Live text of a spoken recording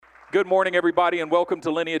Good morning, everybody, and welcome to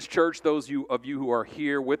Lineage Church. Those of you who are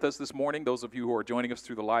here with us this morning, those of you who are joining us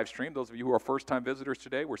through the live stream, those of you who are first-time visitors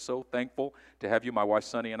today, we're so thankful to have you. My wife,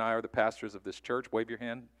 Sunny, and I are the pastors of this church. Wave your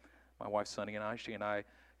hand. My wife, Sunny, and she and I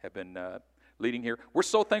have been leading here. We're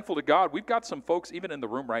so thankful to God. We've got some folks, even in the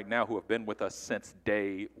room right now, who have been with us since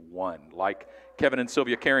day one, like Kevin and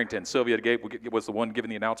Sylvia Carrington. Sylvia was the one giving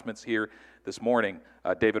the announcements here this morning.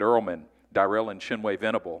 David Earlman, Dyrell and Chinwe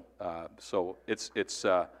Venable. So it's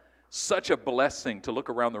such a blessing to look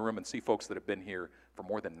around the room and see folks that have been here for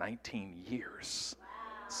more than 19 years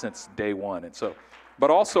since day one. And so, but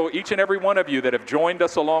also each and every one of you that have joined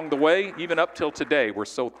us along the way, even up till today, we're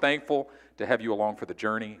so thankful to have you along for the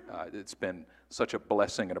journey. It's been such a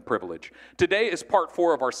blessing and a privilege. Today is part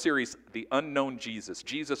 4 of our series, The Unknown Jesus,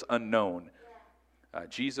 Jesus Unknown.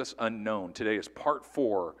 Jesus Unknown. Today is part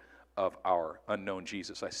 4 of our Unknown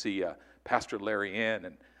Jesus. I see Pastor Larry Ann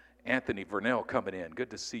and Anthony Vernell coming in.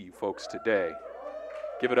 Good to see you folks today.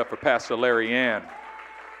 Give it up for Pastor Larry Ann.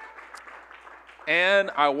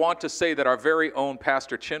 And I want to say that our very own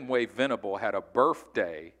Pastor Chinwe Venable had a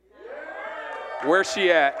birthday. Where's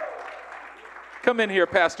she at? Come in here,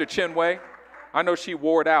 Pastor Chinwe. I know she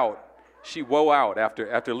wore it out. She wore out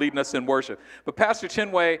after leading us in worship. But Pastor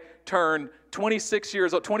Chinwe turned 27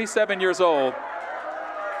 years old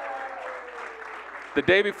the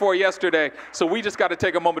day before yesterday. So we just got to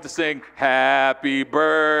take a moment to sing, Happy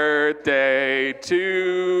birthday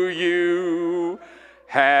to you.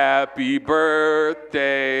 Happy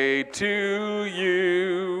birthday to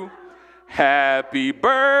you. Happy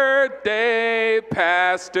birthday,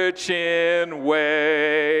 Pastor Chinwe.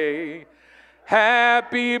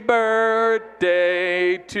 Happy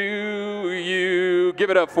birthday to you. Give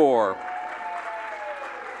it up for her.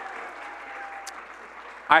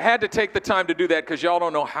 I had to take the time to do that because y'all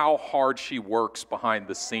don't know how hard she works behind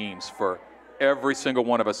the scenes for every single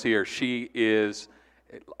one of us here. She is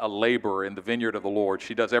a laborer in the vineyard of the Lord.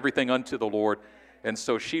 She does everything unto the Lord, and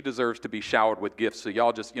so she deserves to be showered with gifts. So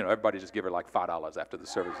y'all just, everybody just give her like $5 after the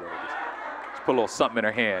service. Just put a little something in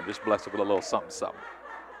her hand. Just bless her with a little something.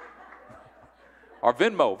 Or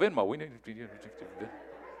Venmo. We need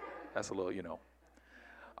that's a little,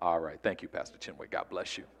 All right. Thank you, Pastor Chinwe. God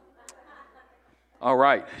bless you. All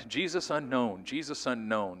right, Jesus Unknown.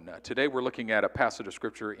 Today we're looking at a passage of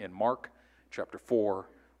Scripture in Mark chapter 4,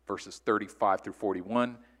 verses 35 through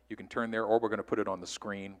 41. You can turn there, or we're going to put it on the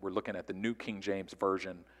screen. We're looking at the New King James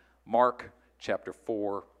Version, Mark chapter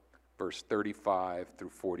 4, verse 35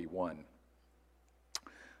 through 41.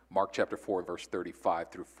 Mark chapter 4, verse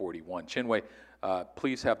 35 through 41. Chinwe,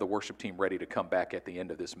 please have the worship team ready to come back at the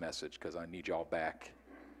end of this message because I need y'all back.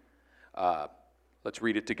 Let's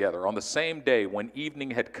read it together. On the same day when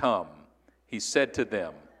evening had come, he said to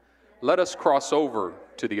them, "Let us cross over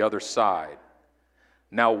to the other side."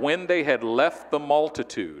 Now when they had left the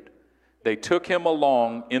multitude, they took him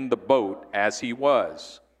along in the boat as he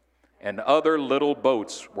was, and other little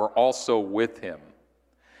boats were also with him.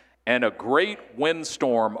 And a great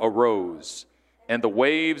windstorm arose, and the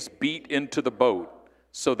waves beat into the boat,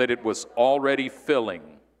 so that it was already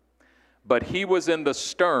filling. But he was in the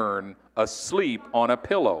stern, asleep on a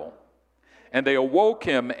pillow. And they awoke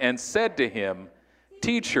him and said to him,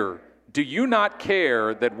 "Teacher, do you not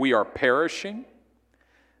care that we are perishing?"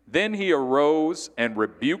 Then he arose and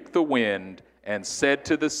rebuked the wind and said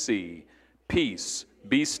to the sea, "Peace,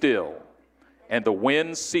 be still." And the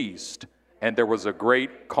wind ceased, and there was a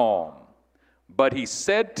great calm. But he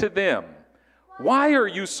said to them, "Why are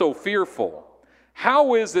you so fearful?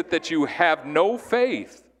 How is it that you have no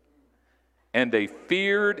faith?" And they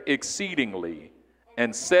feared exceedingly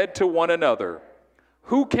and said to one another,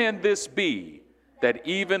 "Who can this be that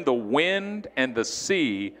even the wind and the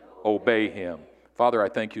sea obey him?" Father, I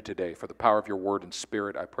thank you today for the power of your word and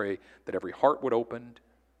spirit. I pray that every heart would open,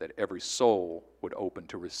 that every soul would open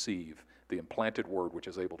to receive the implanted word which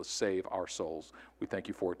is able to save our souls. We thank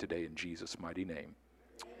you for it today in Jesus' mighty name.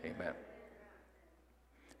 Amen.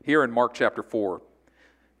 Here in Mark chapter 4,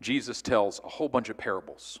 Jesus tells a whole bunch of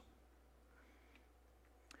parables.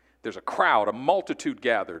 There's a crowd, a multitude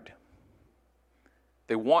gathered.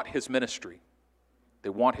 They want his ministry. They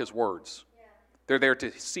want his words. They're there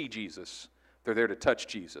to see Jesus. They're there to touch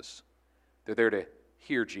Jesus. They're there to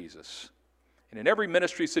hear Jesus. And in every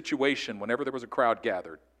ministry situation, whenever there was a crowd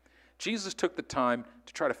gathered, Jesus took the time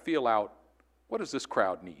to try to feel out, what does this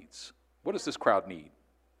crowd needs? What does this crowd need?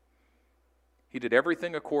 He did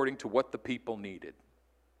everything according to what the people needed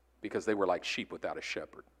because they were like sheep without a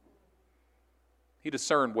shepherd. He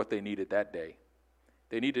discerned what they needed that day.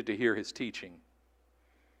 They needed to hear his teaching.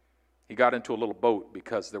 He got into a little boat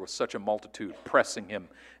because there was such a multitude pressing him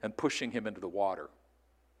and pushing him into the water.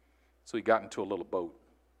 So he got into a little boat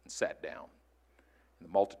and sat down. And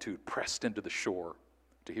the multitude pressed into the shore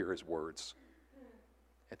to hear his words.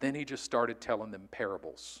 And then he just started telling them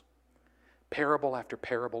parables. Parable after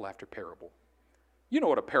parable after parable. You know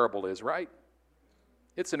what a parable is, right?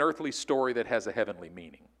 It's an earthly story that has a heavenly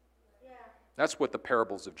meaning. That's what the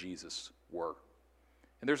parables of Jesus were.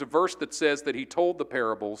 And there's a verse that says that he told the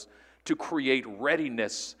parables to create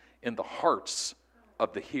readiness in the hearts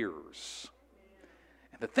of the hearers.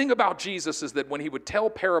 And the thing about Jesus is that when he would tell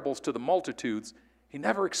parables to the multitudes, he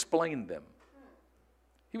never explained them.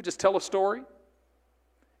 He would just tell a story,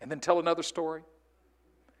 and then tell another story,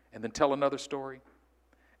 and then tell another story,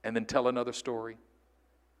 and then tell another story,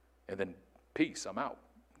 and then peace, I'm out.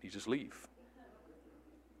 You just leave.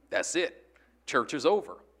 That's it. Church is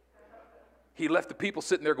over. He left the people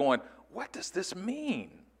sitting there going, what does this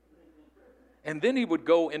mean? And then he would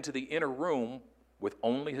go into the inner room with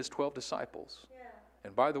only his 12 disciples. Yeah.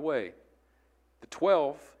 And by the way, the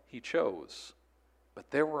 12 he chose, but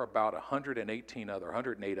there were about 108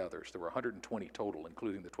 others. There were 120 total,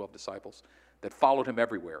 including the 12 disciples, that followed him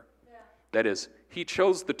everywhere. Yeah. That is, he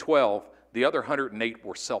chose the 12. The other 108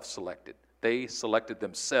 were self-selected. They selected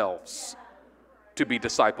themselves to be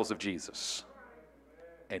disciples of Jesus.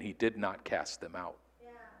 And he did not cast them out.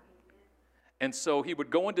 And so he would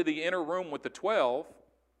go into the inner room with the 12,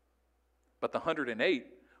 but the 108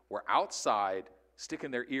 were outside sticking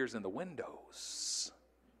their ears in the windows.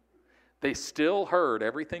 They still heard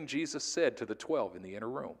everything Jesus said to the 12 in the inner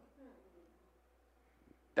room.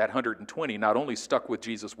 That 120 not only stuck with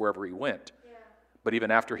Jesus wherever he went, but even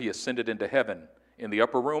after he ascended into heaven, in the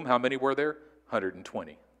upper room, how many were there?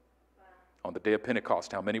 120. On the day of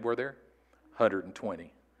Pentecost, how many were there?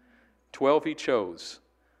 120. 12 he chose,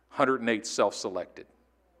 108 self-selected.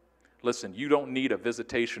 Listen, you don't need a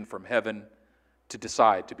visitation from heaven to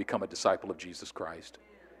decide to become a disciple of Jesus Christ.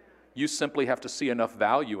 You simply have to see enough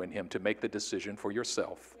value in him to make the decision for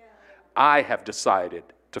yourself. I have decided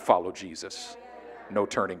to follow Jesus. No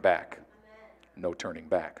turning back. No turning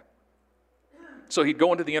back. So he'd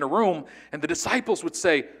go into the inner room, and the disciples would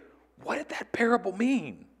say, what did that parable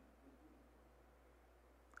mean?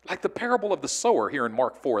 Like the parable of the sower here in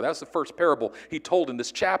Mark 4. That's the first parable he told in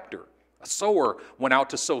this chapter. A sower went out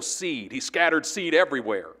to sow seed. He scattered seed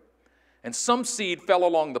everywhere. And some seed fell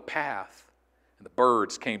along the path, and the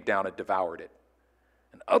birds came down and devoured it.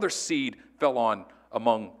 And other seed fell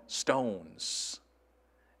among stones,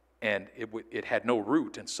 and it had no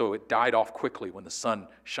root, and so it died off quickly when the sun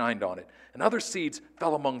shined on it. And other seeds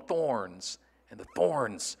fell among thorns, and the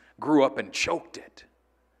thorns grew up and choked it.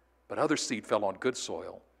 But other seed fell on good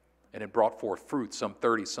soil, and it brought forth fruit, some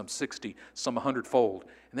 30, some 60, some 100-fold.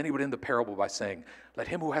 And then he would end the parable by saying, let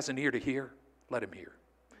him who has an ear to hear, let him hear.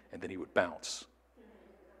 And then he would bounce.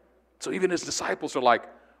 So even his disciples are like,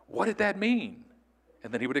 what did that mean?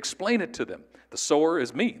 And then he would explain it to them. The sower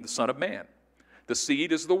is me, the Son of Man. The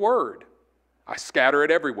seed is the word. I scatter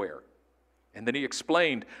it everywhere. And then he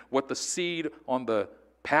explained what the seed on the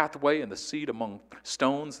pathway and the seed among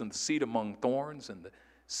stones and the seed among thorns and the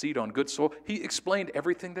seed on good soil. He explained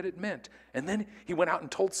everything that it meant. And then he went out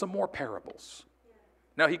and told some more parables.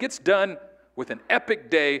 Now he gets done with an epic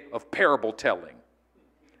day of parable telling.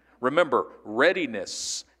 Remember,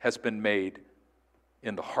 readiness has been made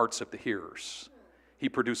in the hearts of the hearers. He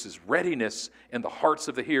produces readiness in the hearts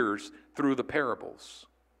of the hearers through the parables.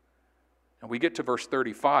 And we get to verse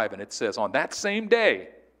 35, and it says, on that same day,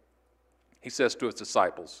 he says to his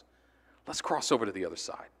disciples, let's cross over to the other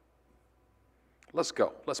side. Let's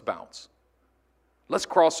go. Let's bounce. Let's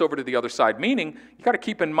cross over to the other side. Meaning, you got to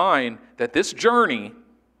keep in mind that this journey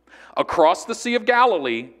across the Sea of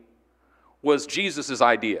Galilee was Jesus'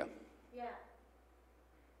 idea. Yeah.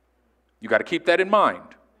 You got to keep that in mind.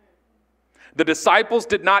 The disciples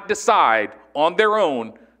did not decide on their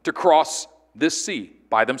own to cross this sea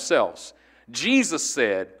by themselves. Jesus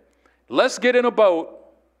said, let's get in a boat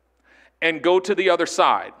and go to the other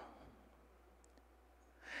side.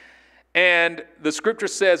 And the scripture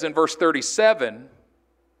says in verse 37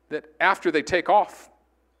 that after they take off,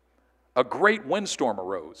 a great windstorm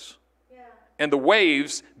arose. Yeah. And the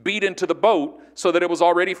waves beat into the boat so that it was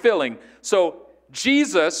already filling. So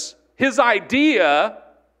Jesus, his idea,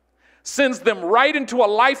 sends them right into a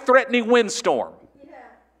life-threatening windstorm. Yeah.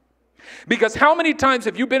 Because how many times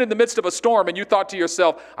have you been in the midst of a storm and you thought to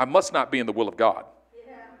yourself, I must not be in the will of God?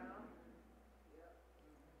 Yeah.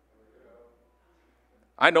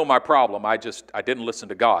 I know my problem. I didn't listen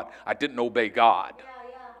to God. I didn't obey God.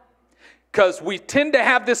 Because we tend to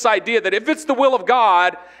have this idea that if it's the will of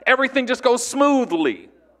God, everything just goes smoothly.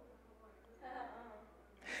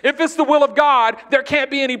 If it's the will of God, there can't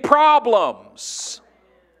be any problems.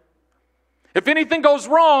 If anything goes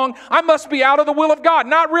wrong, I must be out of the will of God,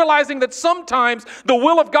 not realizing that sometimes the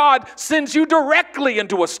will of God sends you directly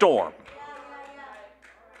into a storm.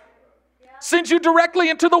 Sends you directly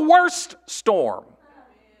into the worst storm.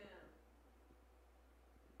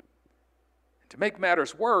 To make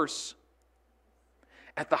matters worse,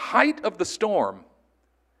 at the height of the storm,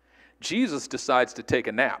 Jesus decides to take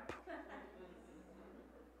a nap.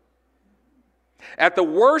 At the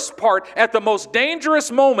worst part, at the most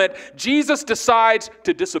dangerous moment, Jesus decides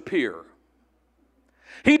to disappear.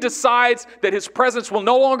 He decides that his presence will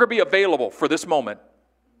no longer be available for this moment.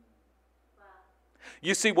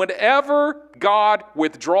 You see, whenever God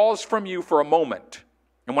withdraws from you for a moment,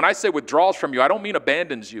 and when I say withdraws from you, I don't mean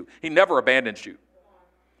abandons you. He never abandons you.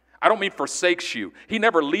 I don't mean forsakes you. He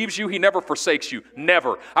never leaves you. He never forsakes you.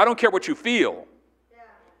 Never. I don't care what you feel.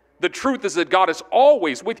 The truth is that God is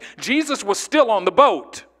always with you. Jesus was still on the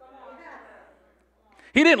boat.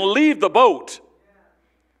 He didn't leave the boat.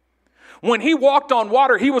 When he walked on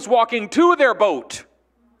water, he was walking to their boat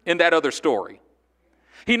in that other story.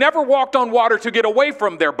 He never walked on water to get away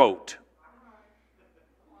from their boat.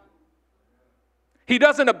 He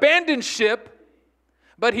doesn't abandon ship,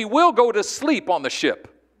 but he will go to sleep on the ship.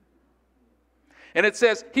 And it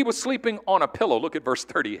says he was sleeping on a pillow. Look at verse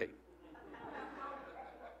 38.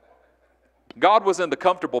 God was in the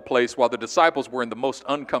comfortable place while the disciples were in the most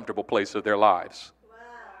uncomfortable place of their lives. Wow,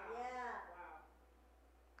 yeah.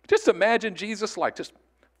 Just imagine Jesus like just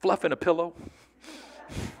fluffing a pillow.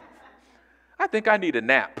 I think I need a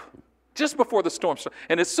nap just before the storm starts.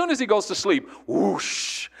 And as soon as he goes to sleep,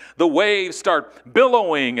 whoosh, the waves start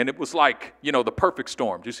billowing. And it was like, the perfect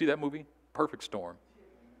storm. Do you see that movie? Perfect Storm.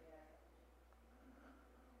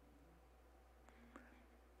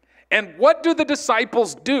 And what do the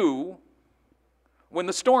disciples do when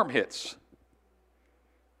the storm hits?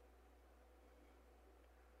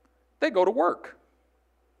 They go to work.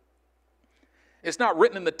 It's not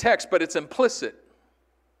written in the text, but it's implicit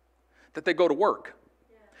that they go to work.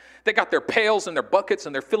 Yeah. They got their pails and their buckets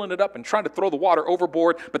and they're filling it up and trying to throw the water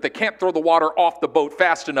overboard, but they can't throw the water off the boat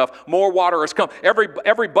fast enough. More water has come.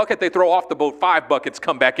 Every bucket they throw off the boat, 5 buckets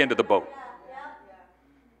come back into the boat.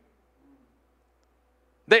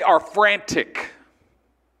 They are frantic.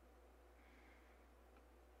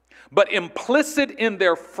 But implicit in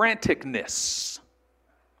their franticness,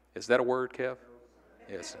 is that a word, Kev?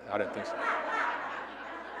 Yes, I didn't think so.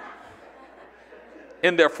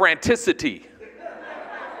 In their franticity,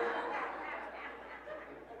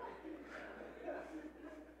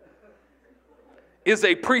 is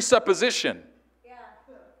a presupposition. Yeah.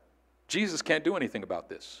 Jesus can't do anything about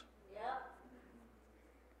this.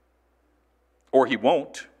 Or he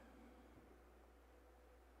won't.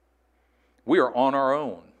 We are on our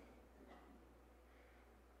own.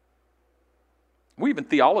 We even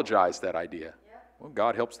theologize that idea. Well,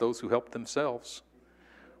 God helps those who help themselves,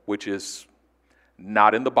 which is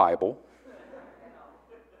not in the Bible.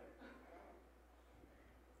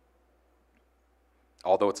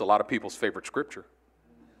 Although it's a lot of people's favorite scripture.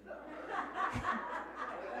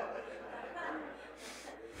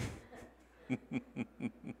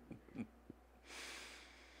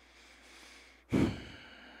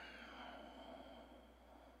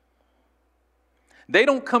 They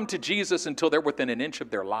don't come to Jesus until they're within an inch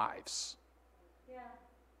of their lives. Yeah.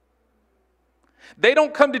 They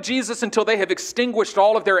don't come to Jesus until they have extinguished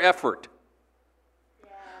all of their effort.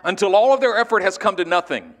 Yeah. Until all of their effort has come to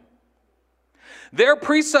nothing. Their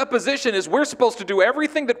presupposition is we're supposed to do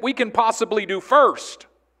everything that we can possibly do first.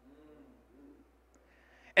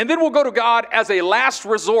 And then we'll go to God as a last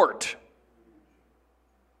resort.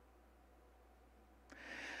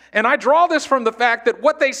 And I draw this from the fact that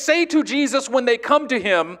what they say to Jesus when they come to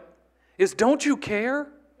him is, don't you care?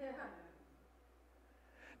 Yeah.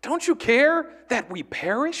 Don't you care that we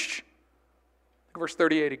perish? Verse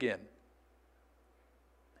 38 again.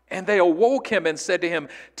 And they awoke him and said to him,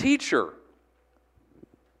 Teacher,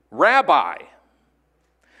 Rabbi.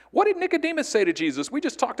 What did Nicodemus say to Jesus? We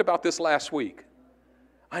just talked about this last week.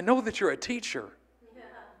 I know that you're a teacher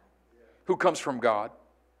who comes from God.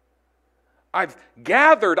 I've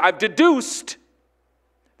deduced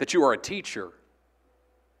that you are a teacher.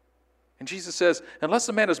 And Jesus says, unless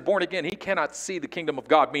a man is born again, he cannot see the kingdom of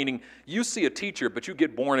God. Meaning, you see a teacher, but you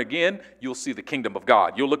get born again, you'll see the kingdom of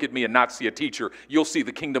God. You'll look at me and not see a teacher. You'll see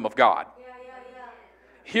the kingdom of God. Yeah.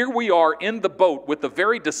 Here we are in the boat with the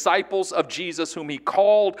very disciples of Jesus whom he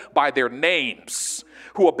called by their names,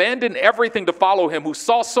 who abandoned everything to follow him, who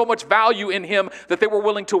saw so much value in him that they were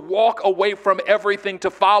willing to walk away from everything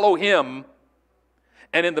to follow him.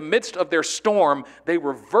 And in the midst of their storm, they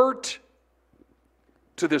revert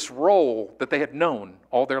to this role that they had known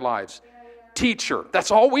all their lives. Teacher.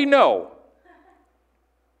 That's all we know.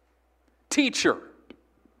 Teacher.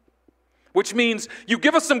 Which means you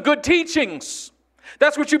give us some good teachings.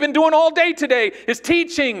 That's what you've been doing all day today, is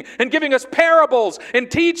teaching and giving us parables and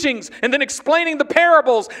teachings and then explaining the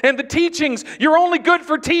parables and the teachings. You're only good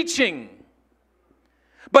for teaching.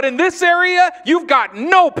 But in this area, you've got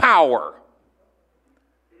no power.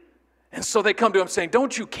 And so they come to him saying,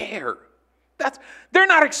 don't you care? They're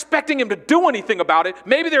not expecting him to do anything about it.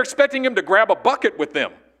 Maybe they're expecting him to grab a bucket with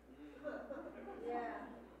them.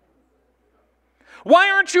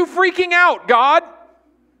 Why aren't you freaking out, God?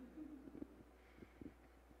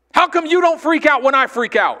 How come you don't freak out when I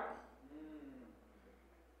freak out?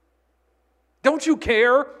 Don't you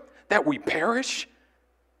care that we perish?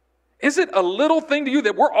 Is it a little thing to you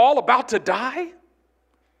that we're all about to die?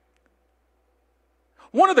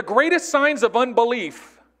 One of the greatest signs of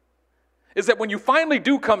unbelief is that when you finally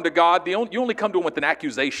do come to God, you only come to him with an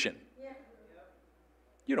accusation.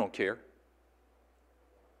 You don't care.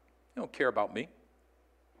 You don't care about me.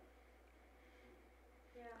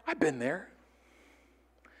 I've been there.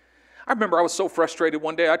 I remember I was so frustrated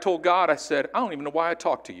one day. I told God, I said, I don't even know why I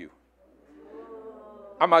talk to you.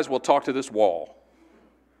 I might as well talk to this wall.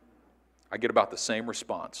 I get about the same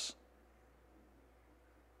response.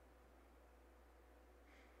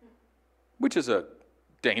 Which is a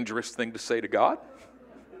dangerous thing to say to God.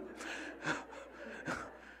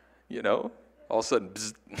 You know, all of a sudden,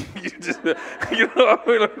 bzz,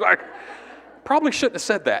 like, probably shouldn't have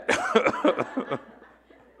said that.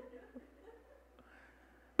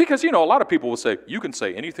 Because, a lot of people will say, you can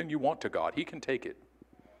say anything you want to God. He can take it.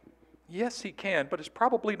 Yes, he can, but it's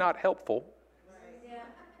probably not helpful.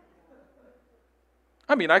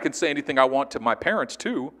 I mean, I can say anything I want to my parents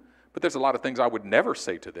too, but there's a lot of things I would never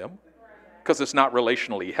say to them because it's not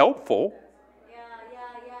relationally helpful.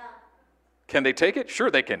 Can they take it? Sure,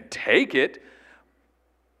 they can take it.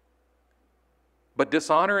 But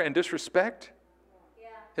dishonor and disrespect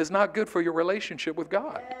is not good for your relationship with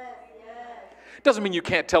God. Doesn't mean you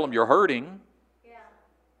can't tell them you're hurting.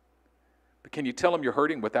 But can you tell them you're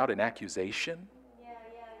hurting without an accusation?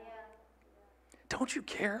 Don't you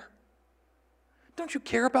care? Don't you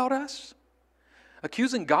care about us?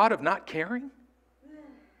 Accusing God of not caring?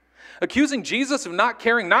 Accusing Jesus of not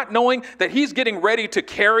caring, not knowing that he's getting ready to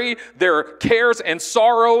carry their cares and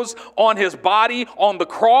sorrows on his body on the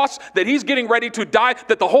cross, that he's getting ready to die,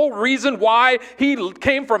 that the whole reason why he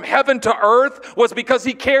came from heaven to earth was because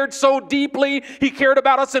he cared so deeply. He cared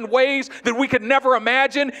about us in ways that we could never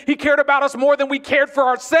imagine. He cared about us more than we cared for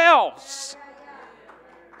ourselves.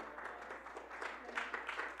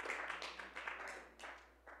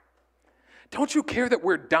 Don't you care that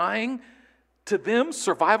we're dying? To them,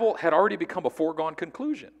 survival had already become a foregone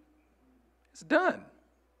conclusion. It's done.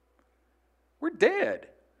 We're dead.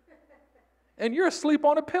 And you're asleep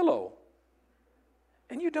on a pillow.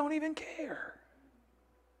 And you don't even care.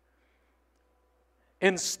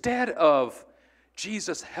 Instead of,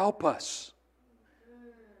 Jesus, help us.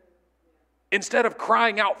 Instead of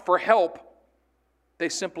crying out for help, they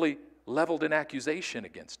simply leveled an accusation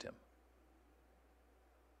against him.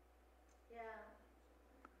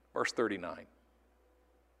 Verse 39.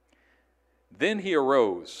 Then he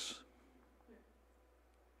arose.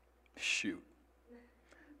 Shoot.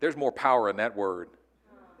 There's more power in that word.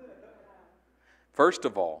 First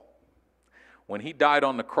of all, when he died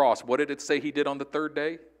on the cross, what did it say he did on the third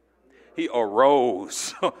day? He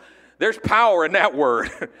arose. There's power in that word.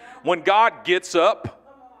 When God gets up,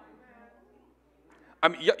 I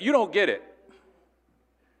mean, you don't get it.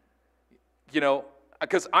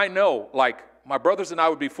 Because I know, like, my brothers and I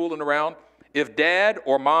would be fooling around if dad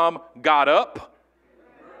or mom got up.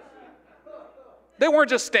 They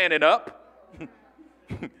weren't just standing up.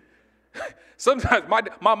 Sometimes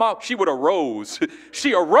my mom, she would arose.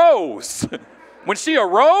 She arose. When she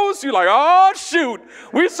arose, you're like, oh, shoot,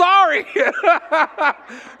 we're sorry.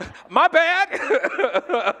 My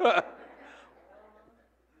bad.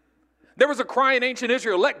 There was a cry in ancient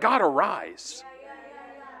Israel, let God arise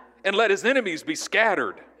and let his enemies be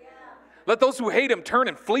scattered. Let those who hate him turn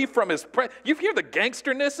and flee from his presence. You hear the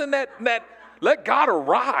gangsterness in that? Let God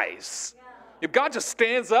arise. If God just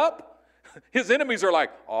stands up, his enemies are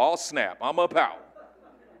like, oh, snap, I'm up out.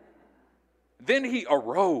 Then he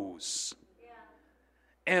arose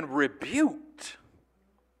and rebuked.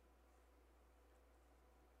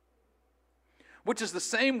 Which is the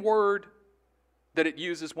same word that it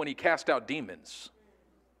uses when he cast out demons.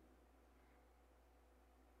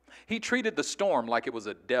 He treated the storm like it was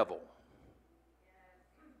a devil.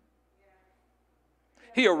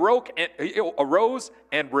 He arose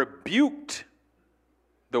and rebuked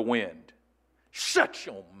the wind. Shut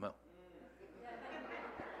your mouth.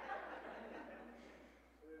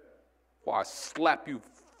 Or I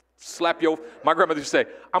my grandmother used to say,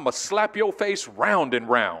 I'm going to slap your face round and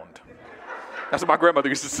round. That's what my grandmother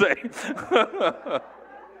used to say.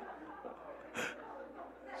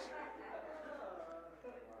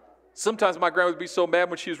 Sometimes my grandmother would be so mad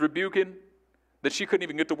when she was rebuking that she couldn't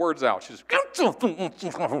even get the words out. She just,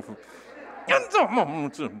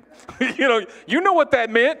 you know what that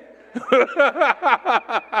meant.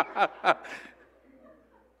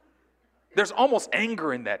 There's almost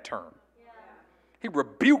anger in that term. He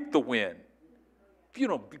rebuked the wind. If you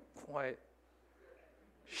don't be quiet,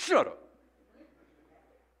 shut up.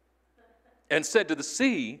 And said to the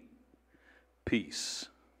sea, peace.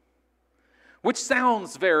 Which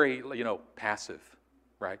sounds very, passive,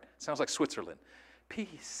 right? Sounds like Switzerland.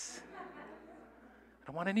 Peace. I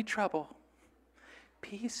don't want any trouble.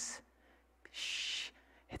 Peace. Shh.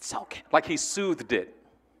 It's okay. Like he soothed it.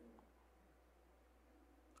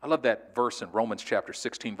 I love that verse in Romans chapter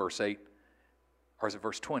 16, verse 8. Or is it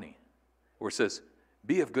verse 20? Where it says,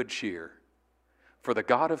 be of good cheer, for the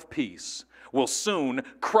God of peace will soon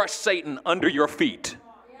crush Satan under your feet.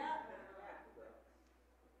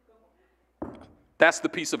 That's the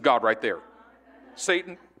peace of God right there.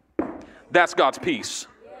 Satan, that's God's peace.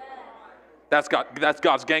 That's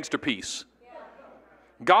God's gangster peace.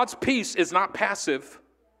 God's peace is not passive.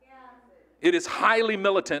 It is highly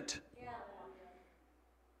militant.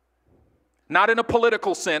 Not in a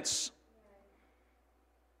political sense.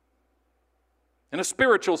 In a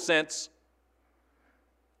spiritual sense.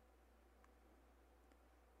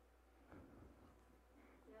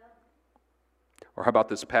 Or how about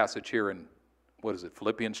this passage here in,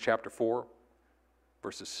 Philippians chapter 4,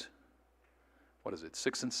 verses,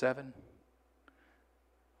 6 and 7?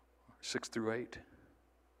 6 through 8,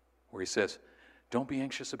 where he says, don't be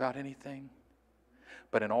anxious about anything,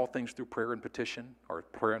 but in all things through prayer and petition, or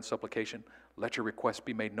prayer and supplication, let your requests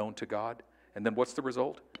be made known to God. And then what's the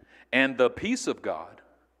result? And the peace of God,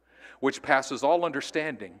 which passes all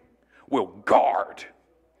understanding, will guard.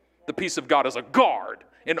 The peace of God is a guard,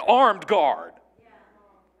 an armed guard.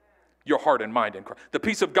 Your heart and mind in Christ. The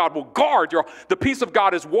peace of God will guard the peace of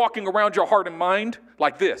God is walking around your heart and mind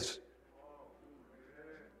like this.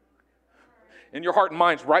 And your heart and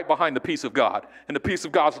mind's right behind the peace of God. And the peace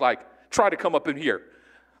of God's like, try to come up in here.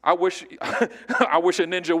 I wish a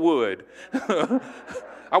ninja would.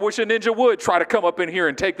 I wish a ninja would try to come up in here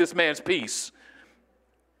and take this man's peace.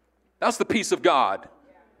 That's the peace of God.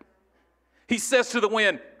 He says to the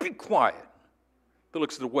wind, be quiet. He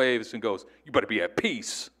looks at the waves and goes, you better be at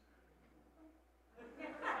peace.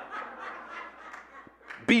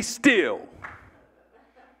 Be still.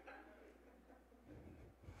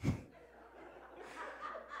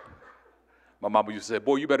 My mama used to say,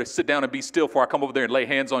 boy, you better sit down and be still before I come over there and lay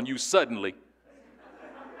hands on you suddenly.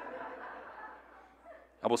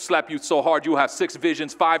 I will slap you so hard you'll have 6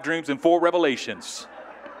 visions, 5 dreams, and 4 revelations.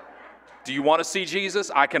 Do you want to see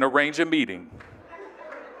Jesus? I can arrange a meeting.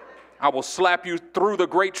 I will slap you through the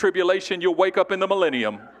great tribulation. You'll wake up in the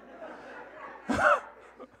millennium.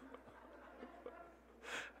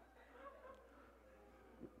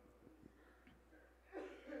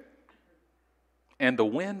 And the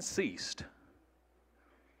wind ceased,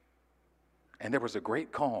 and there was a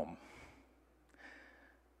great calm.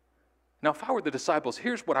 Now, if I were the disciples,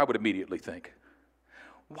 here's what I would immediately think.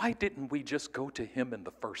 Why didn't we just go to him in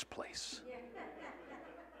the first place?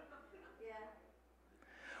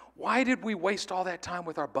 Why did we waste all that time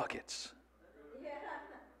with our buckets?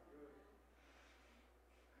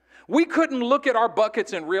 We couldn't look at our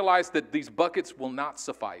buckets and realize that these buckets will not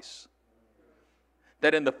suffice.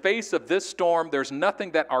 That in the face of this storm, there's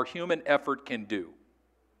nothing that our human effort can do.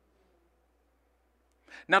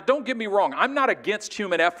 Now, don't get me wrong. I'm not against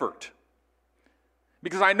human effort.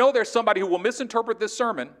 Because I know there's somebody who will misinterpret this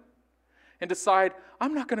sermon and decide,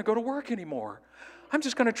 I'm not going to go to work anymore. I'm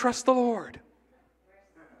just going to trust the Lord.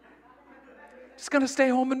 Just going to stay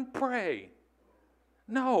home and pray.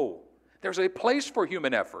 No, there's a place for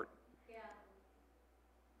human effort.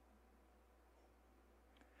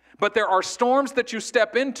 But there are storms that you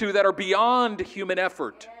step into that are beyond human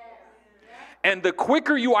effort. And the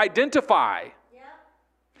quicker you identify,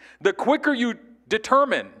 the quicker you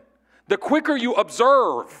determine, the quicker you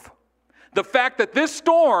observe the fact that this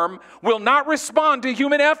storm will not respond to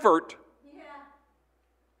human effort,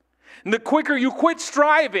 and the quicker you quit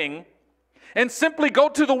striving and simply go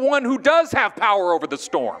to the one who does have power over the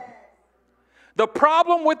storm. The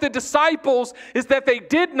problem with the disciples is that they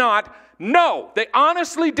did not know, they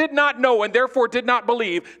honestly did not know, and therefore did not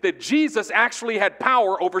believe that Jesus actually had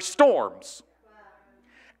power over storms.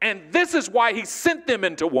 And this is why he sent them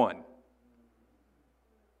into one.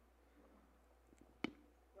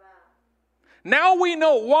 Now we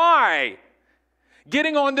know why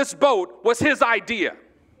getting on this boat was his idea.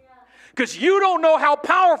 Because you don't know how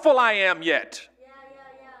powerful I am yet.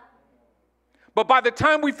 But by the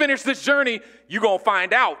time we finish this journey, you're going to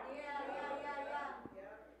find out.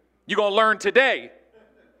 You're going to learn today.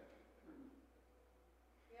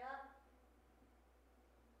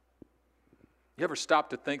 You ever stop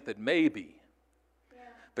to think that maybe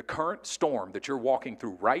the current storm that you're walking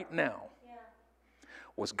through right now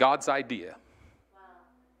was God's idea?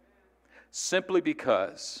 Simply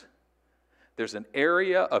because there's an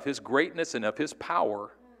area of his greatness and of his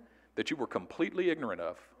power that you were completely ignorant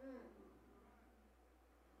of.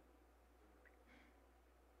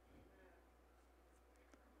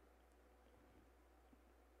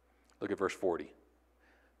 Look at verse 40.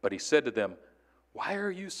 But he said to them, why are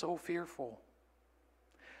you so fearful?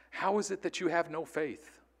 How is it that you have no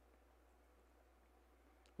faith?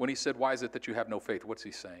 When he said, why is it that you have no faith? What's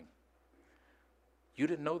he saying? You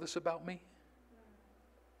didn't know this about me?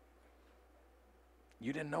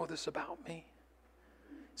 You didn't know this about me?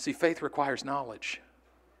 See, faith requires knowledge.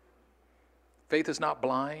 Faith is not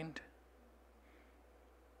blind.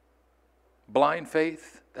 Blind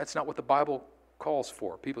faith, that's not what the Bible calls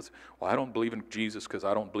for. People say, well, I don't believe in Jesus because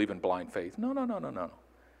I don't believe in blind faith. No.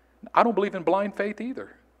 I don't believe in blind faith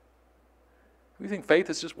either. We think faith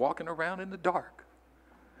is just walking around in the dark.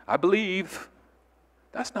 I believe.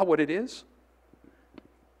 That's not what it is.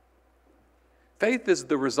 Faith is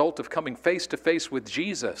the result of coming face to face with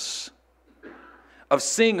Jesus, of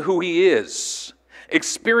seeing who he is,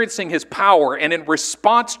 experiencing his power, and in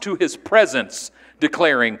response to his presence,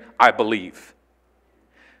 declaring, I believe.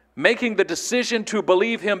 Making the decision to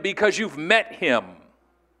believe him because you've met him,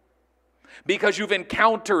 because you've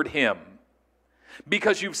encountered him,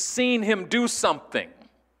 because you've seen him do something.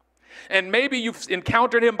 And maybe you've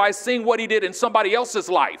encountered him by seeing what he did in somebody else's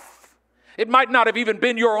life. It might not have even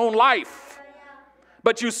been your own life,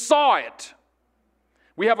 but you saw it.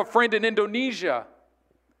 We have a friend in Indonesia,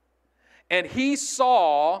 and he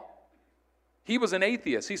was an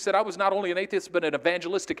atheist. He said, I was not only an atheist, but an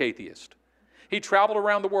evangelistic atheist. He traveled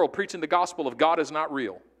around the world preaching the gospel of God is not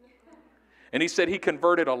real. And he said he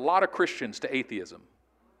converted a lot of Christians to atheism.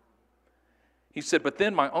 He said, but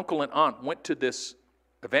then my uncle and aunt went to this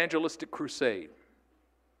evangelistic crusade.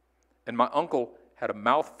 And my uncle had a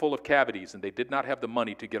mouth full of cavities, and they did not have the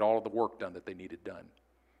money to get all of the work done that they needed done.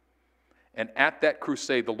 And at that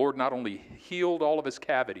crusade, the Lord not only healed all of his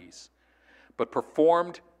cavities, but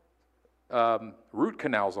performed root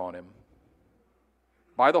canals on him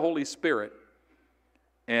by the Holy Spirit,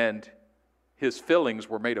 and his fillings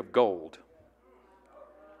were made of gold.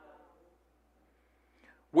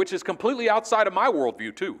 Which is completely outside of my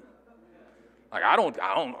worldview too. Like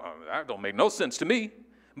that don't make no sense to me.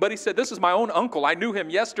 But he said, this is my own uncle. I knew him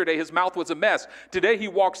yesterday. His mouth was a mess. Today he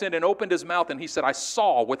walks in and opened his mouth and he said, I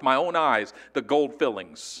saw with my own eyes the gold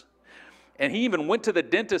fillings. And he even went to the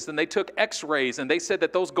dentist and they took x-rays and they said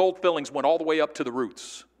that those gold fillings went all the way up to the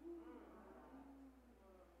roots.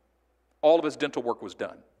 All of his dental work was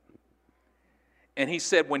done. And he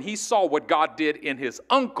said when he saw what God did in his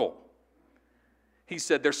uncle, he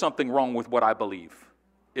said, there's something wrong with what I believe.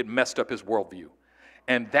 It messed up his worldview.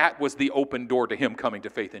 And that was the open door to him coming to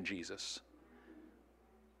faith in Jesus.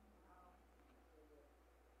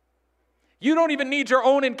 You don't even need your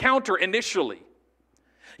own encounter initially.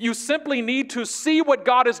 You simply need to see what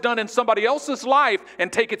God has done in somebody else's life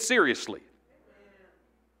and take it seriously.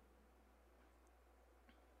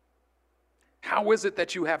 How is it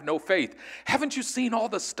that you have no faith? Haven't you seen all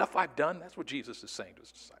the stuff I've done? That's what Jesus is saying to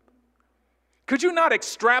his disciples. Could you not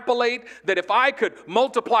extrapolate that if I could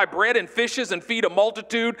multiply bread and fishes and feed a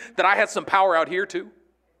multitude, that I had some power out here too?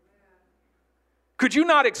 Could you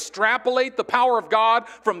not extrapolate the power of God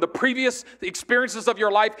from the previous experiences of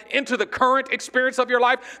your life into the current experience of your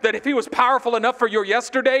life? That if he was powerful enough for your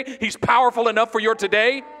yesterday, he's powerful enough for your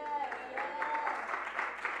today?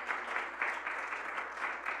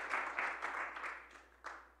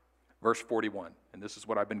 Verse 41, and this is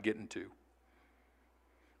what I've been getting to.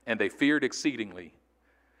 And they feared exceedingly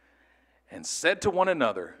and said to one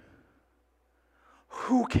another,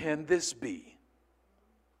 who can this be?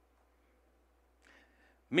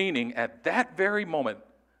 Meaning at that very moment,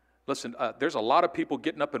 listen, there's a lot of people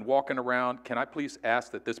getting up and walking around. Can I please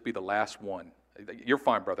ask that this be the last one? You're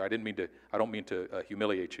fine, brother. I don't mean to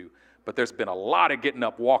humiliate you. But there's been a lot of getting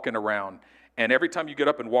up, walking around. And every time you get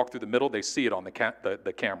up and walk through the middle, they see it on the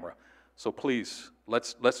camera. So please,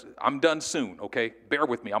 I'm done soon, okay? Bear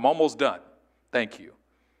with me. I'm almost done. Thank you.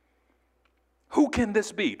 Who can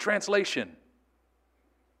this be? Translation.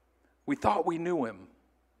 We thought we knew him.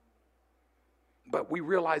 But we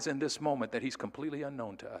realize in this moment that he's completely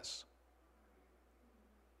unknown to us.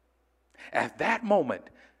 At that moment,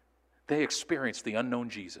 they experienced the unknown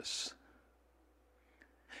Jesus.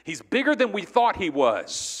 He's bigger than we thought he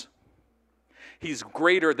was. He's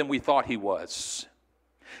greater than we thought he was.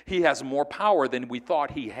 He has more power than we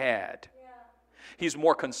thought he had. He's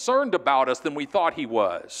more concerned about us than we thought he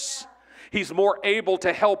was. He's more able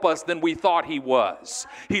to help us than we thought he was.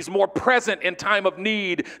 He's more present in time of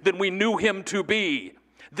need than we knew him to be.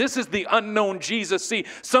 This is the unknown Jesus. See,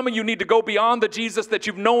 some of you need to go beyond the Jesus that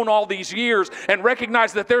you've known all these years and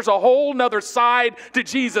recognize that there's a whole nother side to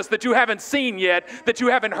Jesus that you haven't seen yet, that you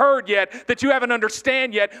haven't heard yet, that you haven't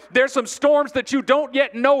understand yet. There's some storms that you don't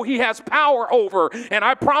yet know he has power over. And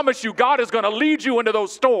I promise you, God is going to lead you into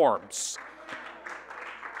those storms.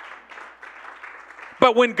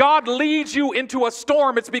 But when God leads you into a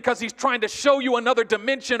storm, it's because he's trying to show you another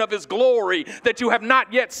dimension of his glory that you have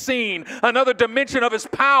not yet seen, another dimension of his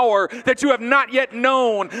power that you have not yet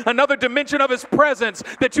known, another dimension of his presence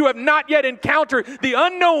that you have not yet encountered, the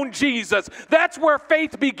unknown Jesus. That's where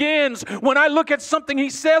faith begins, when I look at something he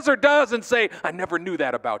says or does and say, I never knew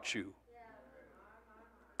that about you.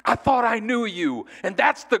 I thought I knew you. And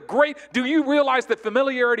that's the great, do you realize that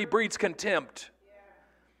familiarity breeds contempt?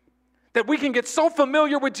 That we can get so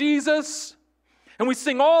familiar with Jesus and we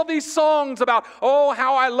sing all these songs about, oh,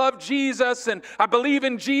 how I love Jesus and I believe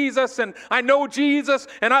in Jesus and I know Jesus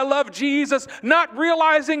and I love Jesus, not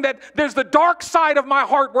realizing that there's the dark side of my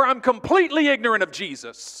heart where I'm completely ignorant of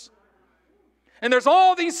Jesus. And there's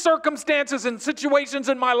all these circumstances and situations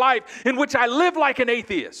in my life in which I live like an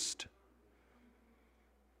atheist.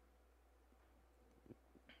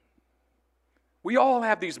 We all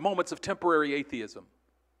have these moments of temporary atheism,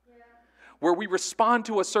 where we respond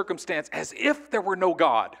to a circumstance as if there were no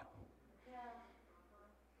God.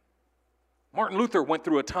 Martin Luther went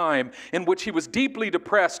through a time in which he was deeply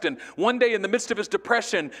depressed, and one day in the midst of his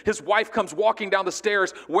depression, his wife comes walking down the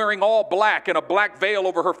stairs wearing all black and a black veil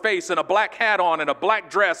over her face and a black hat on and a black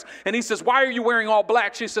dress. And he says, why are you wearing all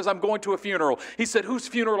black? She says, I'm going to a funeral. He said, whose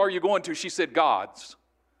funeral are you going to? She said, God's.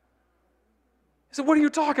 He said, what are you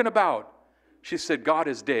talking about? She said, God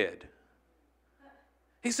is dead.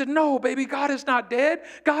 He said, no, baby, God is not dead.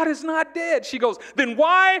 God is not dead. She goes, then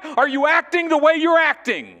why are you acting the way you're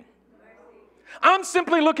acting? I'm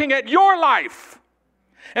simply looking at your life.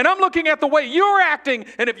 And I'm looking at the way you're acting.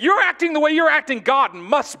 And if you're acting the way you're acting, God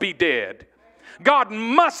must be dead. God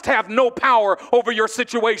must have no power over your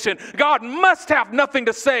situation. God must have nothing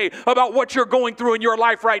to say about what you're going through in your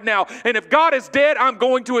life right now. And if God is dead, I'm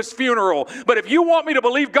going to his funeral. But if you want me to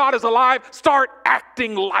believe God is alive, start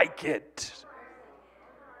acting like it.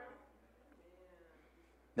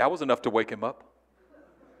 That was enough to wake him up.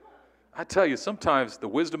 I tell you, sometimes the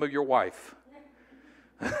wisdom of your wife,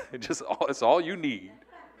 it's all you need.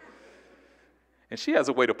 And she has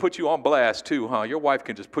a way to put you on blast too, huh? Your wife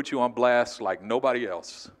can just put you on blast like nobody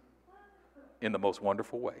else in the most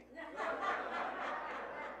wonderful way.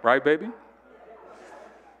 Right, baby?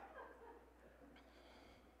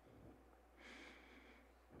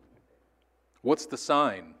 What's the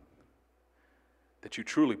sign that you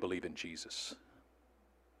truly believe in Jesus?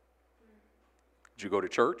 Did you go to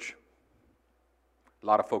church? A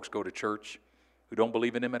lot of folks go to church who don't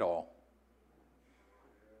believe in him at all.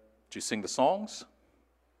 Did you sing the songs?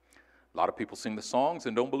 A lot of people sing the songs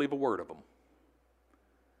and don't believe a word of them.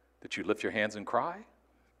 Did you lift your hands and cry?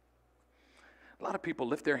 A lot of people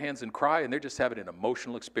lift their hands and cry and they're just having an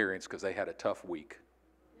emotional experience because they had a tough week.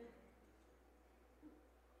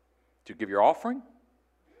 Did you give your offering?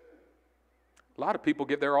 A lot of people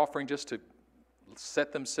give their offering just to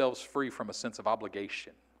set themselves free from a sense of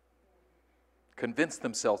obligation. Convince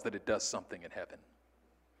themselves that it does something in heaven.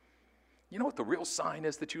 You know what the real sign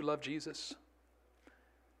is that you love Jesus?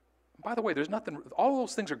 By the way, there's nothing, all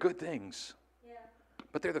those things are good things. Yeah.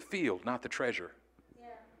 But they're the field, not the treasure. Yeah.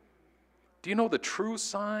 Do you know the true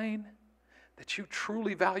sign that you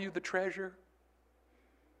truly value the treasure?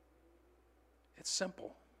 It's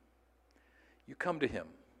simple. You come to him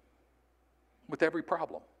with every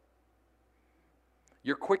problem.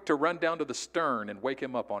 You're quick to run down to the stern and wake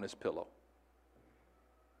him up on his pillow.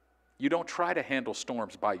 You don't try to handle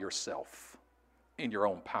storms by yourself in your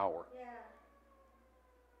own power. Yeah.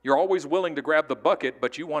 You're always willing to grab the bucket,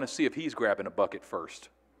 but you want to see if he's grabbing a bucket first.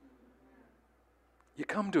 You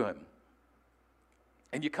come to him.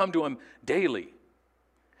 And you come to him daily.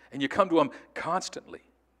 And you come to him constantly.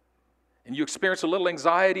 And you experience a little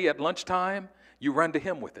anxiety at lunchtime, you run to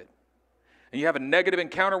him with it. And you have a negative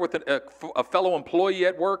encounter with a fellow employee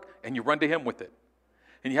at work, and you run to him with it.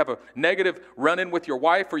 And you have a negative run-in with your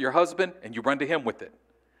wife or your husband, and you run to him with it.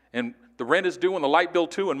 and the rent is due and the light bill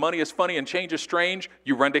too, and money is funny and change is strange,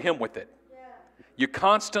 you run to him with it. You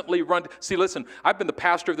constantly run. See, listen, I've been the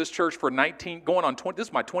pastor of this church for 19, going on 20, this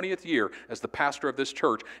is my 20th year as the pastor of this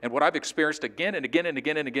church. And what I've experienced again and again and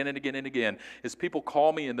again and again and again and again is people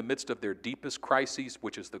call me in the midst of their deepest crises,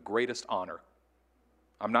 which is the greatest honor.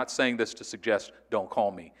 I'm not saying this to suggest don't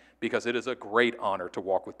call me, because it is a great honor to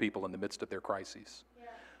walk with people in the midst of their crises. Yeah.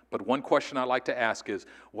 But one question I like to ask is,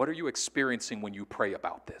 what are you experiencing when you pray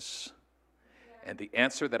about this? And the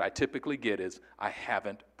answer that I typically get is, I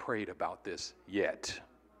haven't prayed about this yet.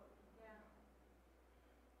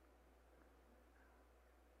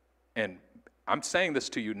 And I'm saying this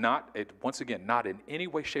to you once again, not in any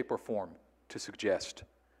way, shape, or form to suggest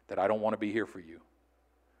that I don't want to be here for you.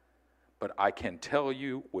 But I can tell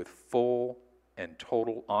you with full and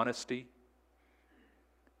total honesty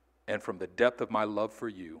and from the depth of my love for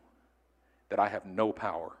you that I have no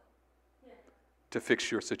power to fix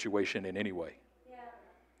your situation in any way.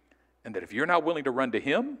 And that if you're not willing to run to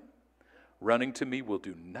him, running to me will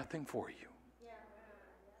do nothing for you.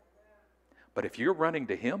 But if you're running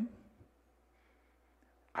to him,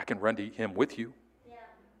 I can run to him with you.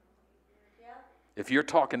 If you're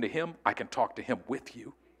talking to him, I can talk to him with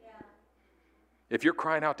you. If you're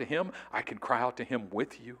crying out to him, I can cry out to him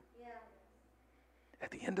with you. At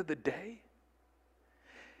the end of the day,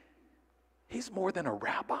 he's more than a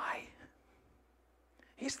rabbi.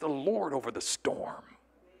 He's the Lord over the storm.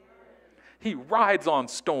 He rides on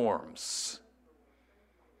storms.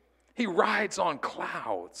 He rides on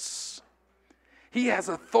clouds. He has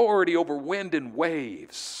authority over wind and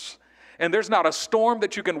waves. And there's not a storm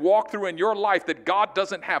that you can walk through in your life that God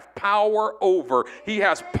doesn't have power over. He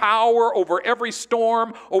has power over every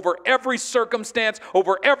storm, over every circumstance,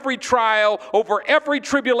 over every trial, over every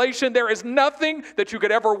tribulation. There is nothing that you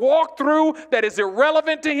could ever walk through that is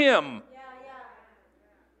irrelevant to him.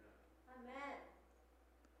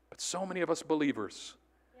 So many of us believers,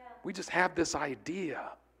 we just have this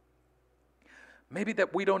idea, maybe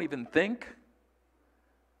that we don't even think,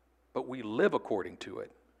 but we live according to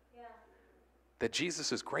it. That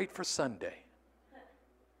Jesus is great for Sunday.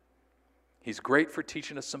 He's great for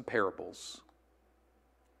teaching us some parables.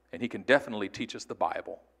 And he can definitely teach us the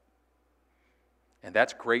Bible. And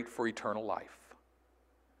that's great for eternal life.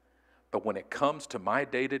 But when it comes to my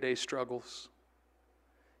day-to-day struggles,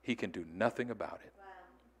 he can do nothing about it.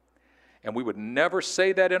 And we would never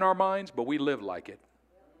say that in our minds, but we live like it.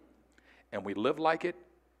 And we live like it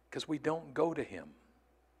because we don't go to him.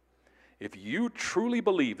 If you truly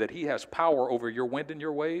believe that he has power over your wind and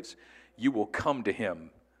your waves, you will come to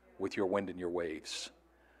him with your wind and your waves.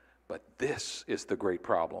 But this is the great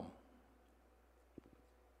problem.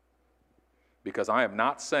 Because I am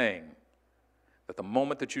not saying that the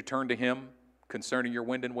moment that you turn to him concerning your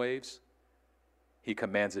wind and waves, he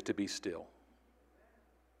commands it to be still.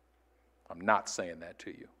 I'm not saying that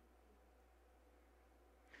to you.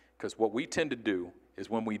 Because what we tend to do is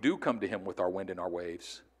when we do come to him with our wind and our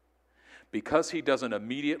waves, because he doesn't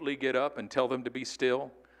immediately get up and tell them to be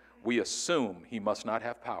still, we assume he must not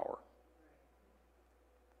have power.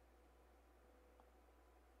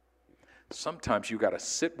 Sometimes you got to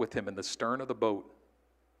sit with him in the stern of the boat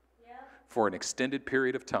for an extended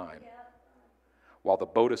period of time while the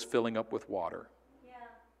boat is filling up with water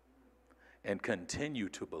and continue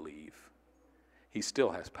to believe he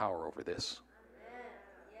still has power over this.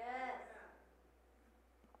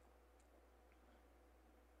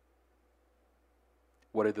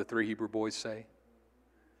 What did the three Hebrew boys say?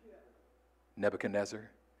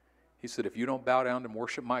 Nebuchadnezzar. He said, if you don't bow down and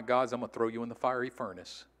worship my gods, I'm going to throw you in the fiery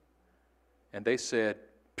furnace. And they said,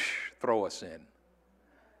 throw us in.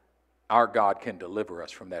 Our God can deliver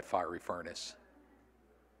us from that fiery furnace.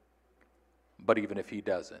 But even if he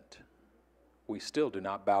doesn't, we still do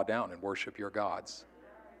not bow down and worship your gods.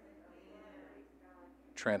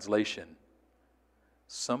 Translation,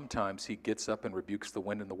 sometimes he gets up and rebukes the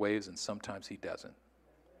wind and the waves, and sometimes he doesn't.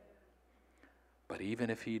 But even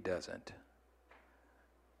if he doesn't,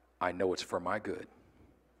 I know it's for my good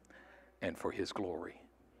and for his glory.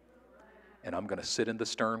 And I'm going to sit in the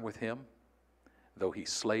stern with him. Though he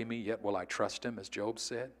slay me, yet will I trust him, as Job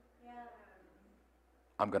said.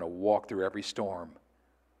 I'm going to walk through every storm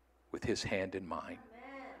with his hand in mine,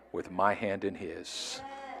 with my hand in his.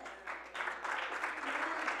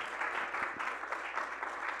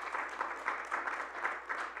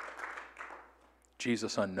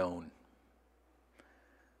 Jesus unknown.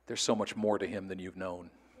 There's so much more to him than you've known.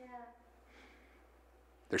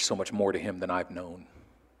 There's so much more to him than I've known.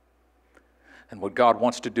 And what God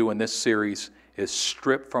wants to do in this series is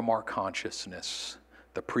strip from our consciousness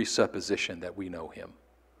the presupposition that we know him.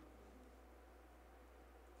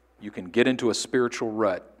 you can get into a spiritual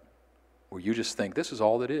rut where you just think this is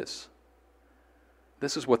all it is.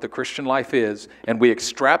 This is what the Christian life is, and we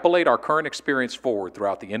extrapolate our current experience forward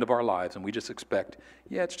throughout the end of our lives, and we just expect,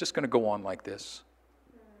 yeah, it's just going to go on like this.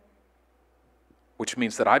 Which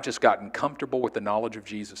means that I've just gotten comfortable with the knowledge of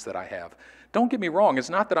Jesus that I have. Don't get me wrong, it's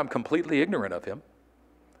not that I'm completely ignorant of him.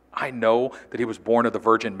 I know that he was born of the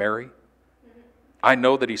Virgin Mary. I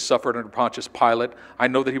know that he suffered under Pontius Pilate. I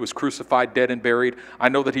know that he was crucified, dead, and buried. I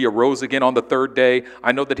know that he arose again on the third day.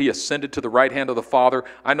 I know that he ascended to the right hand of the Father.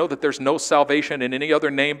 I know that there's no salvation in any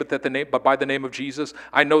other name but by the name of Jesus.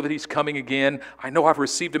 I know that he's coming again. I know I've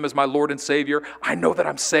received him as my Lord and Savior. I know that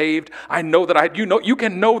I'm saved. I know that you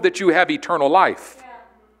can know that you have eternal life.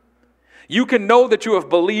 You can know that you have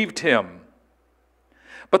believed him.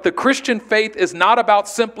 But the Christian faith is not about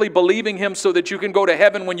simply believing him so that you can go to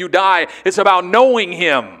heaven when you die. It's about knowing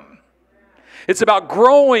him. It's about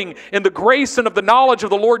growing in the grace and of the knowledge of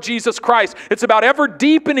the Lord Jesus Christ. It's about ever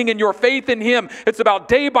deepening in your faith in him. It's about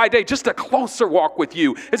day by day, just a closer walk with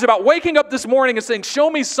you. It's about waking up this morning and saying, show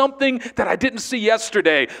me something that I didn't see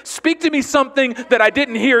yesterday. Speak to me something that I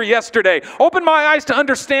didn't hear yesterday. Open my eyes to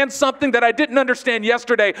understand something that I didn't understand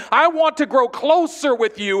yesterday. I want to grow closer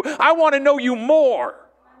with you. I want to know you more.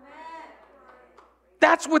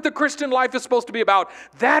 That's what the Christian life is supposed to be about.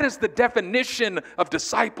 That is the definition of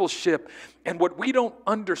discipleship. And what we don't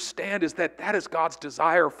understand is that that is God's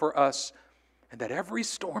desire for us. And that every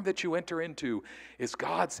storm that you enter into is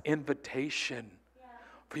God's invitation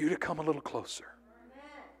for you to come a little closer.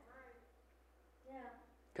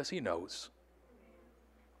 Because he knows.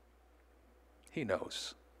 He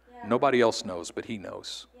knows. Nobody else knows, but he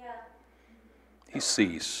knows. He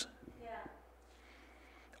sees.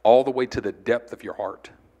 All the way to the depth of your heart.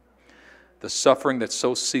 The suffering that's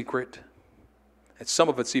so secret, and some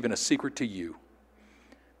of it's even a secret to you,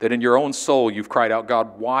 that in your own soul you've cried out,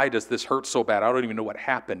 God, why does this hurt so bad? I don't even know what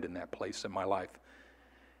happened in that place in my life.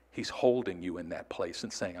 He's holding you in that place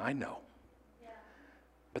and saying, I know.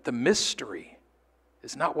 But the mystery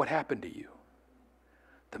is not what happened to you.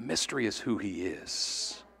 The mystery is who he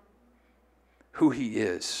is. Who he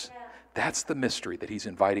is. That's the mystery that he's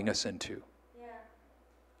inviting us into.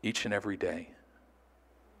 Each and every day.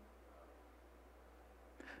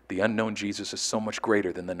 The unknown Jesus is so much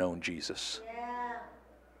greater than the known Jesus.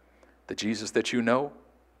 The Jesus that you know,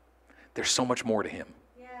 there's so much more to him.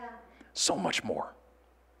 So much more.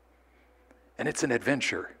 And it's an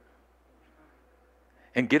adventure.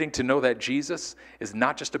 And getting to know that Jesus is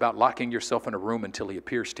not just about locking yourself in a room until he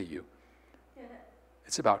appears to you.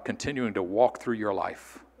 It's about continuing to walk through your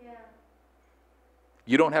life.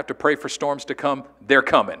 You don't have to pray for storms to come. They're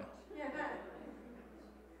coming.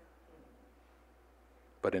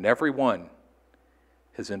 But in every one,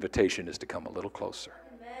 his invitation is to come a little closer.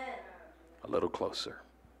 Amen. A little closer.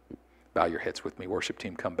 Bow your heads with me. Worship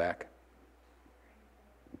team, come back.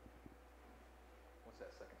 What's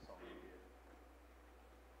that second song you did?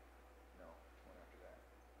 No, one after that.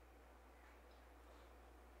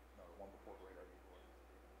 No, the one before Great Are You, Lord.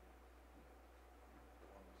 The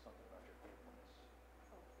one with something about your faithfulness.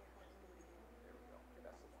 There we go.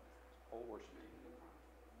 That's the one. Whole worship team.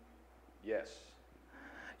 Yes.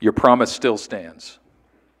 Your promise still stands.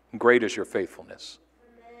 Great is your faithfulness.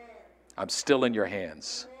 I'm still in your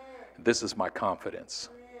hands. This is my confidence.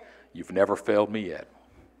 You've never failed me yet.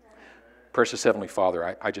 Precious Heavenly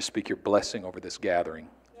Father, I just speak your blessing over this gathering.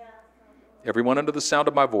 Everyone under the sound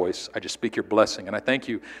of my voice, I just speak your blessing. And I thank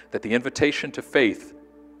you that the invitation to faith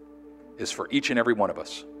is for each and every one of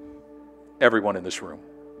us. Everyone in this room.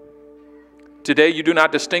 Today, you do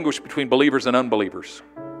not distinguish between believers and unbelievers.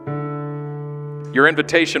 Your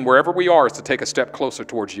invitation, wherever we are, is to take a step closer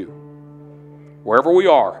towards you. Wherever we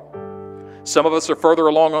are. Some of us are further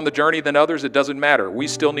along on the journey than others. It doesn't matter. We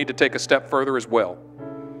still need to take a step further as well.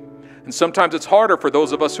 And sometimes it's harder for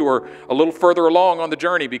those of us who are a little further along on the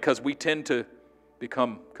journey because we tend to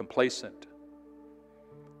become complacent.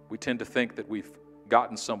 We tend to think that we've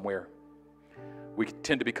gotten somewhere. We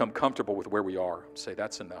tend to become comfortable with where we are. Say,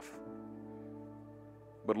 that's enough.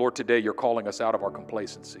 But Lord, today you're calling us out of our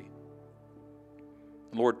complacency.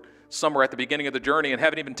 Lord, some are at the beginning of the journey and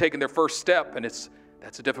haven't even taken their first step, and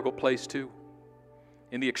that's a difficult place too.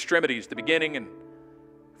 In the extremities, the beginning and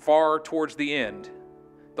far towards the end,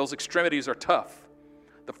 those extremities are tough.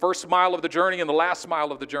 The first mile of the journey and the last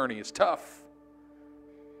mile of the journey is tough.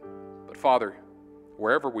 But Father,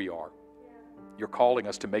 wherever we are, you're calling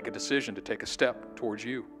us to make a decision to take a step towards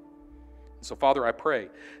you. And so Father, I pray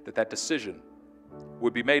that that decision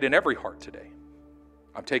would be made in every heart today.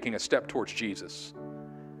 I'm taking a step towards Jesus.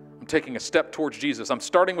 I'm taking a step towards Jesus. I'm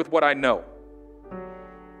starting with what I know.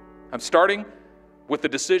 I'm starting with the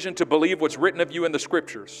decision to believe what's written of you in the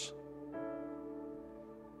Scriptures.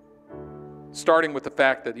 Starting with the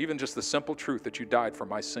fact that even just the simple truth that you died for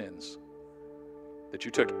my sins, that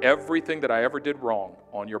you took everything that I ever did wrong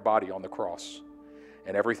on your body on the cross,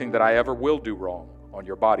 and everything that I ever will do wrong on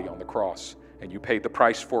your body on the cross, and you paid the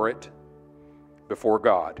price for it before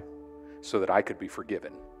God so that I could be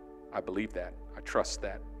forgiven. I believe that. I trust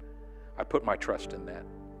that. I put my trust in that.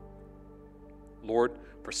 Lord,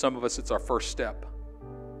 for some of us, it's our first step.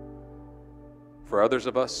 For others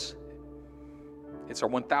of us, it's our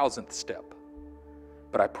 1,000th step.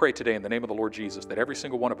 But I pray today in the name of the Lord Jesus that every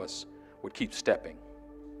single one of us would keep stepping,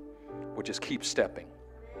 would just keep stepping,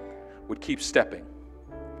 would keep stepping.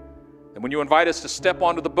 And when you invite us to step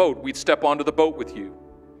onto the boat, we'd step onto the boat with you.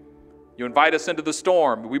 You invite us into the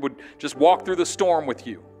storm, we would just walk through the storm with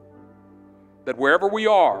you. That wherever we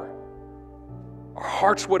are, our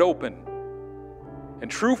hearts would open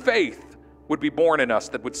and true faith would be born in us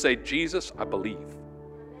that would say, Jesus, I believe.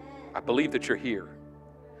 I believe that you're here.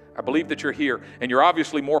 I believe that you're here, and you're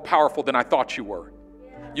obviously more powerful than I thought you were.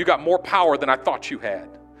 You got more power than I thought you had,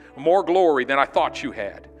 more glory than I thought you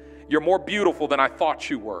had. You're more beautiful than I thought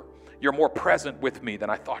you were. You're more present with me than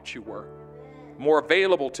I thought you were, more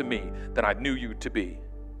available to me than I knew you to be.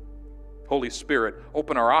 Holy Spirit,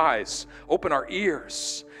 open our eyes, open our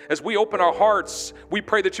ears. As we open our hearts, we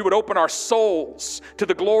pray that you would open our souls to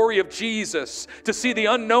the glory of Jesus, to see the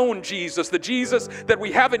unknown Jesus, the Jesus that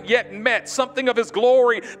we haven't yet met, something of his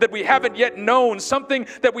glory that we haven't yet known, something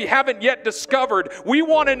that we haven't yet discovered. We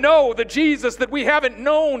want to know the Jesus that we haven't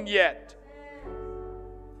known yet.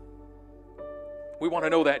 We want to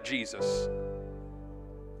know that Jesus,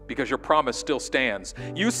 because your promise still stands.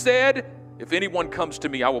 You said, if anyone comes to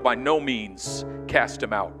me, I will by no means cast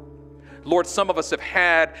him out. Lord, some of us have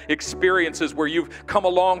had experiences where you've come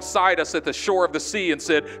alongside us at the shore of the sea and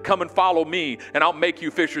said, come and follow me, and I'll make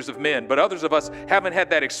you fishers of men. But others of us haven't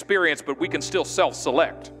had that experience, but we can still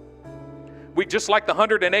self-select. We, just like the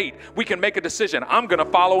 108, we can make a decision. I'm going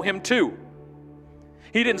to follow him too.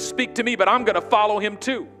 He didn't speak to me, but I'm going to follow him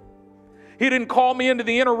too. He didn't call me into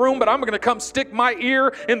the inner room, but I'm going to come stick my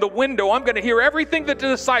ear in the window. I'm going to hear everything that the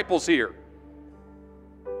disciples hear.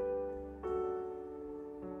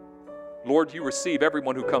 Lord, you receive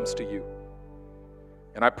everyone who comes to you.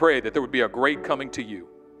 And I pray that there would be a great coming to you.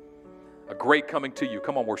 A great coming to you.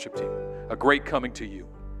 Come on, worship team. A great coming to you.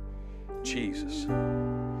 Jesus.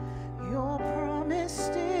 Your promise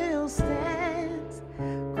still stands.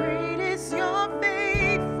 Great is your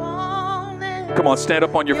faithfulness. Come on, stand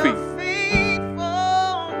up on your feet.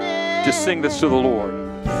 Just sing this to the Lord.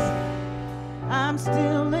 I'm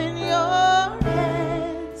still in your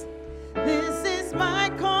hands. This is my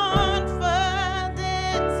confidence.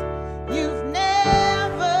 You've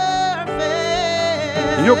never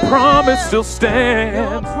failed. Your promise still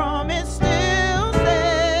stands. Your promise still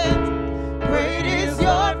stands. Great is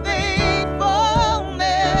your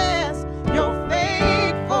faithfulness. Your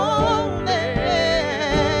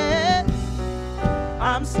faithfulness.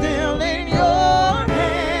 I'm still in your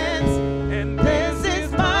hands. And this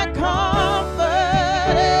is my confidence.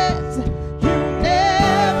 You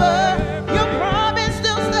never, your promise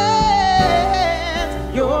still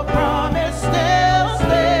stands. Your promise still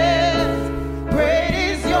stands. Great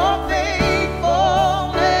is your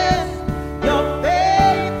faithfulness. Your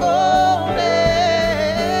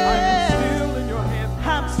faithfulness.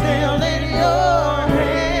 I'm still in your hands. I'm still in your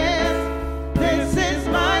hands. This is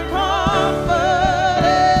my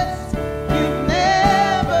confidence. You've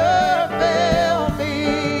never failed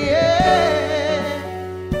me yet.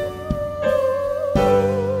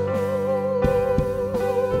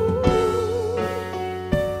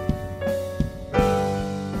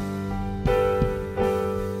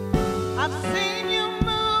 I've seen you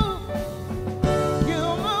move. You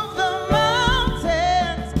move the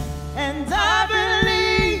mountains, and I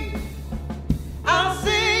believe I'll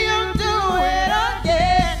see you do it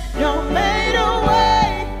again. You made a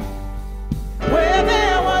way where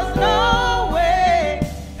there was no way.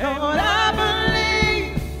 And what I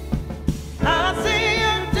believe, I'll see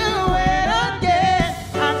you do it again.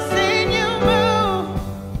 I've seen you move.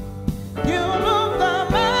 You move the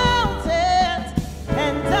mountains,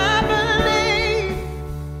 and I believe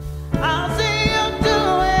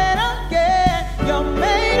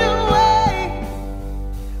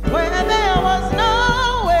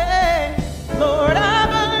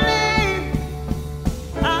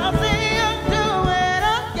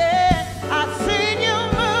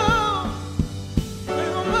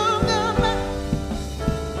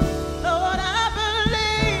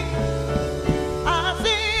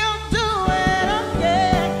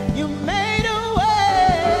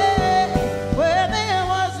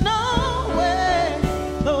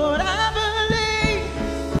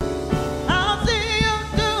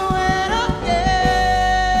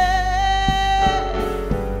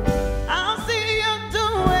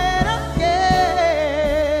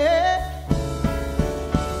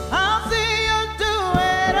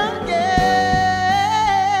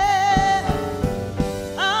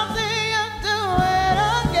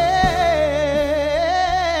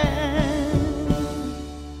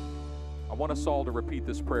want us all to repeat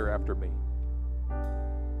this prayer after me.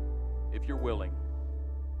 If you're willing,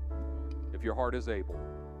 if your heart is able,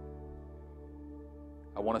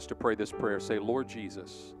 I want us to pray this prayer. Say, Lord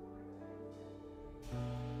Jesus,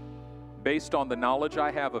 based on the knowledge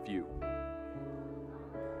I have of you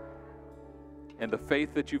and the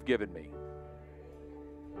faith that you've given me,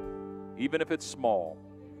 even if it's small,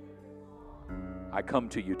 I come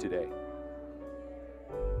to you today.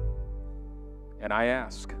 And I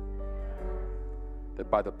ask that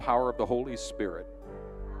by the power of the Holy Spirit,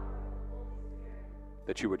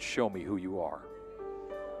 that you would show me who you are.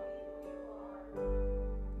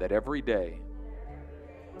 That every day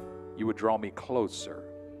you would draw me closer,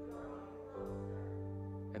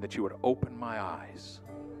 and that you would open my eyes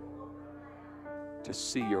to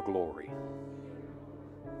see your glory.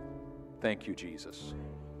 Thank you, Jesus,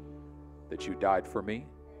 that you died for me,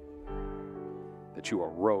 that you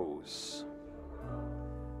arose,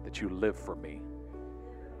 that you live for me,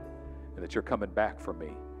 and that you're coming back for me,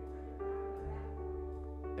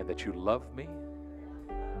 and that you love me,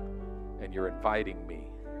 and you're inviting me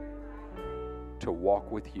to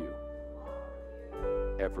walk with you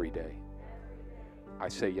every day. I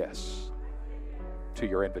say yes to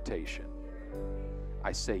your invitation.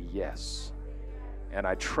 I say yes, and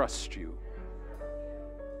I trust you.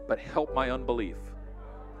 But help my unbelief.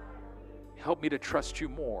 Help me to trust you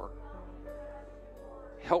more.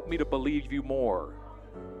 Help me to believe you more.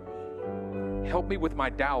 Help me with my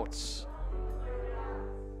doubts.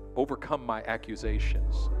 Overcome my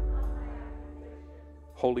accusations.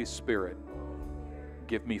 Holy Spirit,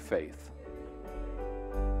 give me faith.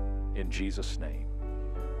 In Jesus' name,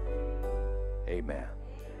 amen.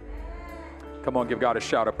 Come on, give God a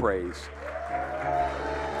shout of praise.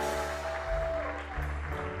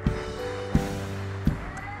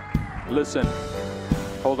 Listen,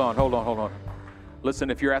 hold on. Listen,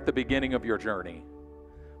 if you're at the beginning of your journey,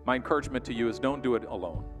 my encouragement to you is don't do it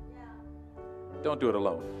alone. Don't do it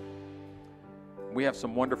alone. We have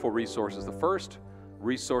some wonderful resources. The first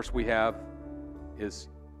resource we have is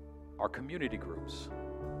our community groups.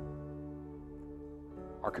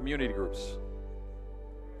 Our community groups.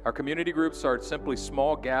 Our community groups are simply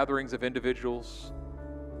small gatherings of individuals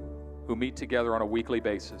who meet together on a weekly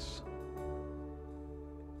basis.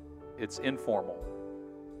 It's informal.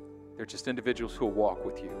 They're just individuals who will walk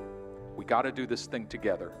with you. We got to do this thing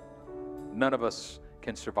together. None of us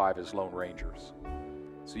can survive as lone rangers.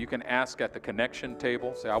 So you can ask at the connection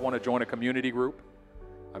table, say, I want to join a community group.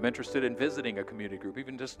 I'm interested in visiting a community group,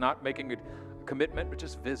 even just not making a commitment, but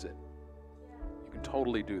just visit. You can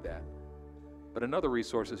totally do that. But another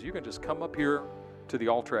resource is you can just come up here to the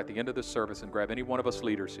altar at the end of the service and grab any one of us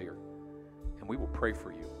leaders here, and we will pray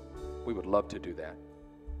for you. We would love to do that.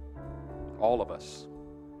 All of us.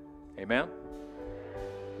 Amen?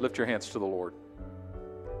 Lift your hands to the Lord.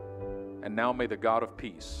 And now may the God of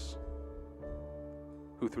peace,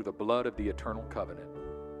 who through the blood of the eternal covenant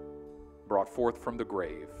brought forth from the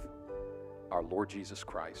grave our Lord Jesus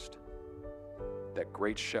Christ, that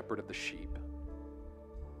great shepherd of the sheep,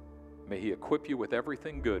 may he equip you with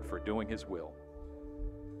everything good for doing his will,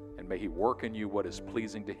 and may he work in you what is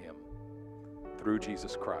pleasing to him through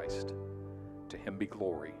Jesus Christ. To him be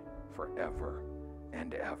glory forever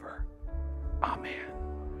and ever. Amen.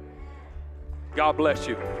 God bless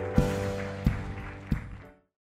you.